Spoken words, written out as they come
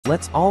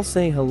Let's all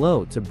say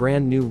hello to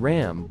brand new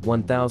Ram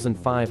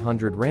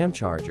 1500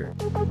 Ramcharger.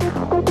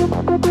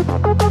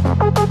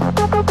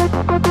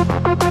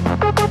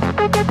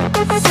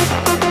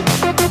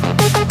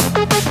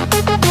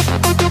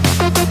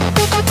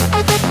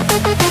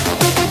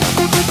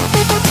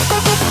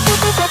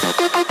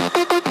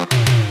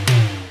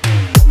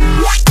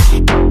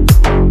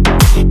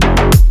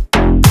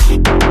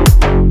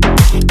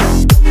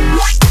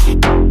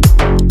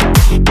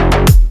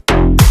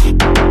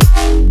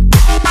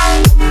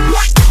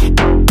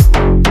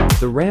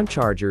 The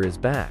Ramcharger is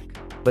back,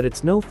 but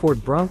it's no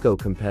Ford Bronco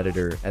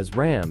competitor, as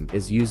Ram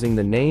is using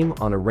the name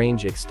on a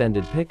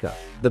range-extended pickup.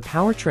 The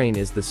powertrain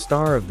is the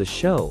star of the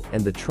show,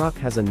 and the truck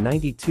has a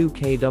 92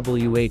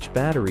 kWh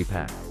battery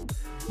pack,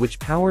 which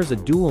powers a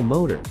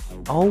dual-motor,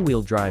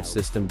 all-wheel drive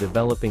system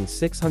developing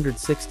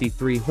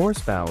 663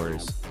 horsepower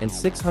and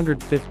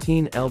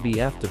 615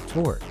 lb-ft of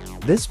torque.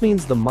 This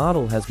means the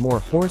model has more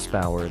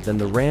horsepower than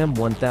the Ram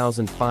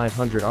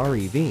 1500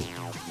 REV,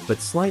 but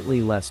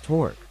slightly less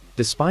torque.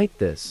 Despite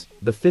this,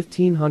 the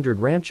 1500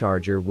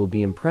 Ramcharger will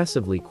be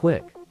impressively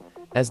quick,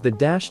 as the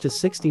dash to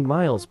 60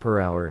 miles per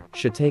hour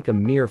should take a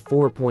mere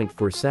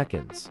 4.4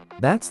 seconds.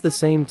 That's the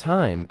same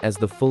time as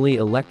the fully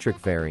electric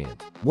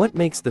variant. What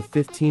makes the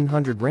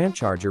 1500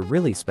 Ramcharger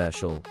really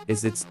special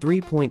is its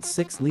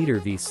 3.6-liter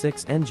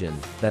V6 engine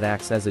that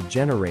acts as a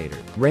generator.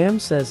 Ram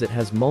says it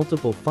has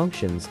multiple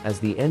functions, as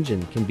the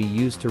engine can be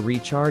used to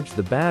recharge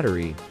the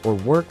battery or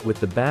work with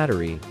the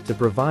battery to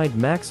provide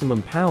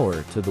maximum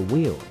power to the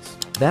wheels.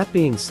 That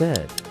being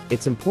said,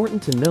 it's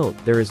important to note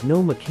there is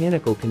no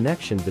mechanical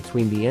connection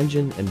between the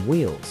engine and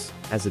wheels,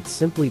 as it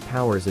simply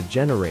powers a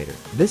generator.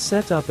 This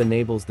setup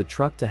enables the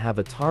truck to have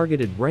a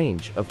targeted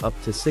range of up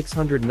to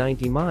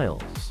 690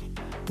 miles,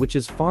 which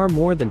is far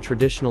more than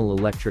traditional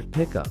electric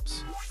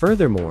pickups.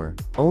 Furthermore,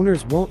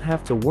 owners won't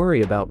have to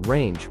worry about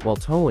range while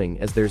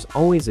towing, as there's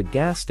always a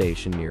gas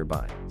station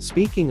nearby.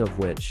 Speaking of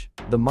which,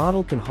 the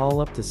model can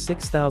haul up to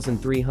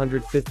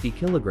 6,350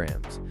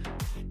 kilograms,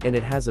 and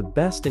it has a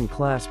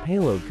best-in-class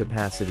payload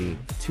capacity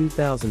of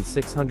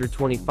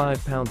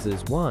 2,625 pounds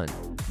is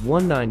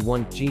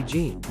 191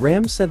 GG.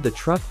 Ram said the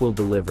truck will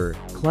deliver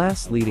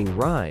class-leading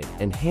ride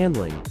and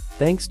handling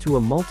thanks to a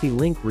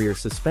multi-link rear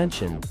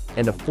suspension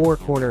and a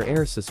 4-corner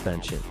air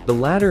suspension. The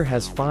latter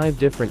has 5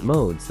 different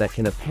modes that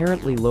can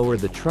apparently lower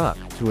the truck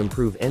to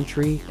improve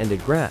entry and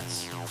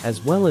egress,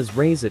 as well as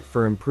raise it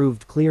for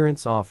improved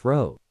clearance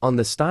off-road. On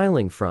the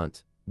styling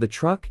front, the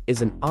truck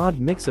is an odd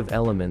mix of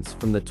elements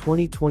from the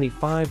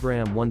 2025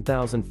 Ram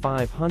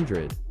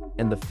 1500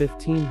 and the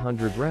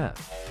 1500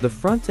 Rev. The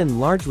front end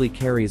largely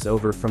carries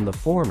over from the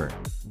former,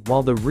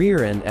 while the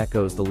rear end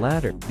echoes the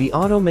latter. The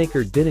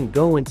automaker didn't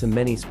go into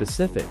many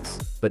specifics,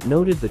 but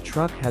noted the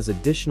truck has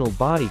additional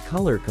body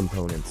color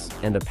components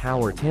and a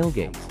power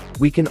tailgate.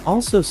 We can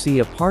also see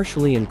a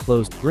partially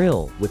enclosed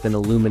grille with an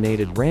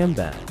illuminated Ram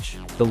badge.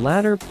 The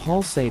latter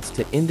pulsates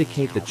to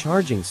indicate the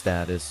charging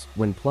status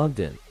when plugged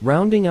in.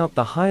 Rounding out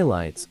the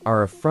highlights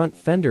are a front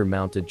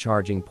fender-mounted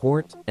charging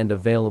port and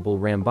available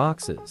Ram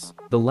boxes.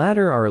 The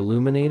latter are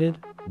illuminated,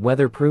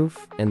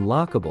 weatherproof, and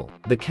lockable.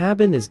 The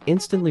cabin is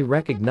instantly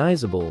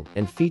recognizable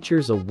and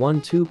features a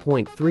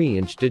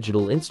 2.3-inch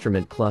digital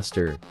instrument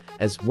cluster,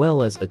 as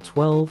well as a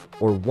 12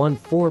 or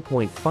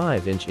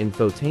 4.5-inch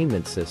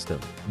infotainment system.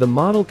 The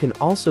model can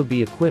also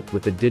be equipped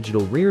with a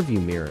digital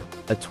rearview mirror,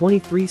 a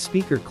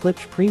 23-speaker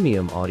Klipsch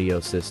premium audio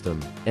system,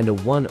 and a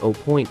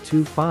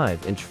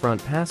 0.25-inch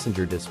front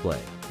passenger display.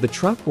 The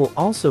truck will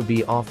also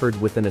be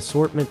offered with an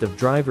assortment of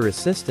driver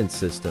assistance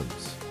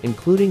systems,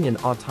 including an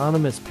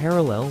autonomous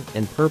parallel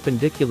and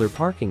perpendicular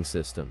parking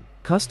system.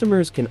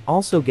 Customers can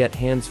also get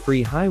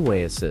hands-free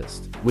highway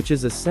assist, which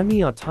is a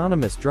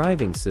semi-autonomous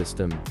driving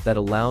system that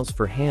allows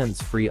for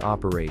hands-free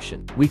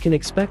operation. We can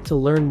expect to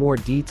learn more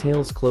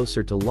details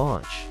closer to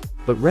launch,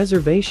 but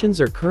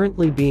reservations are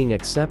currently being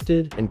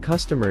accepted and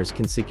customers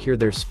can secure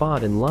their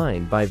spot in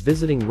line by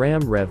visiting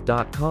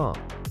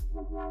ramrev.com.